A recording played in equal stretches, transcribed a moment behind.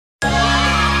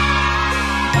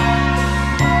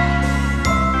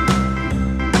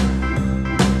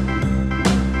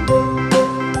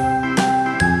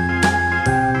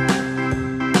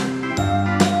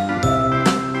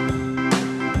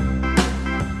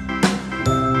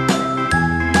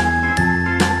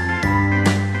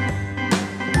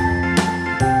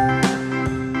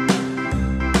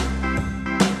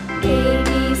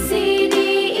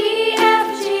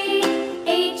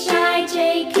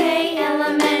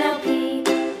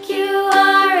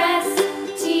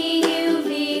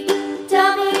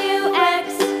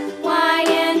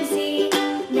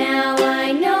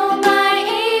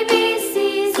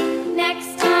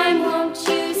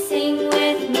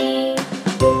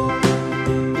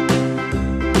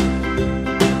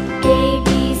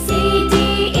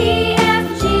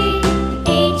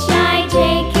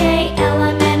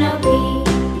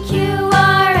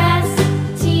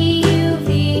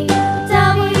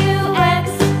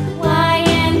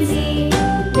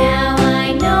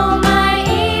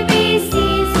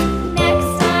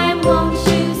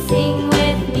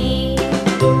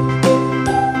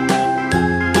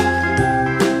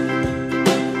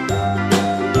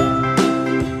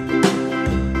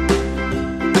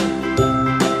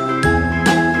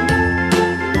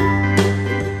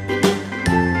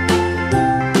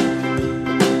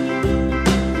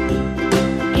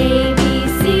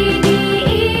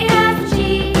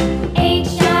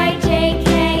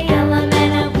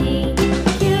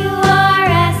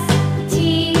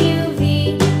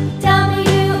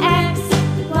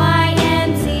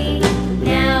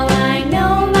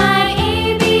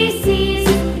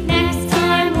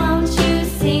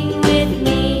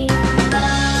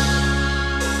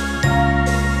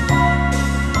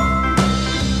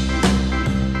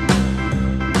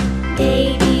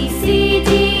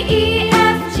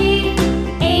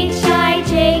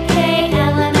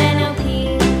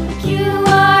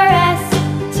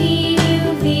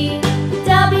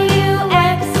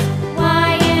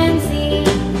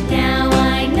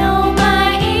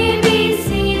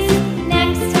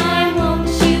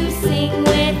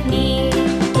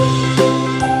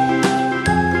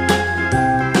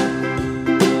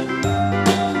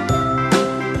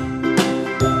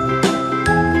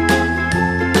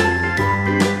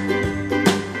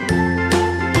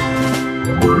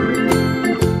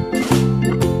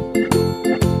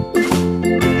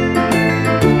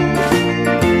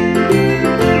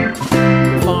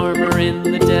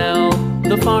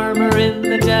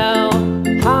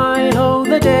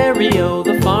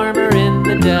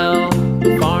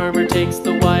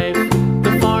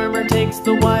takes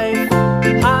the wife.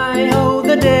 Hi-ho,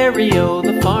 the dairy-o,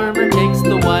 the farmer takes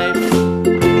the wife.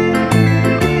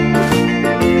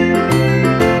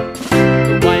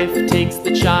 The wife takes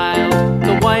the child,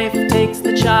 the wife takes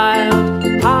the child.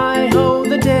 Hi-ho,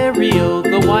 the dairy-o,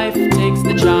 the wife takes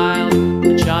the child.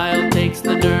 The child takes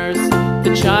the nurse,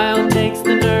 the child takes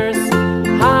the nurse.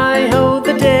 Hi-ho,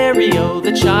 the dairy-o,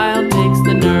 the child takes the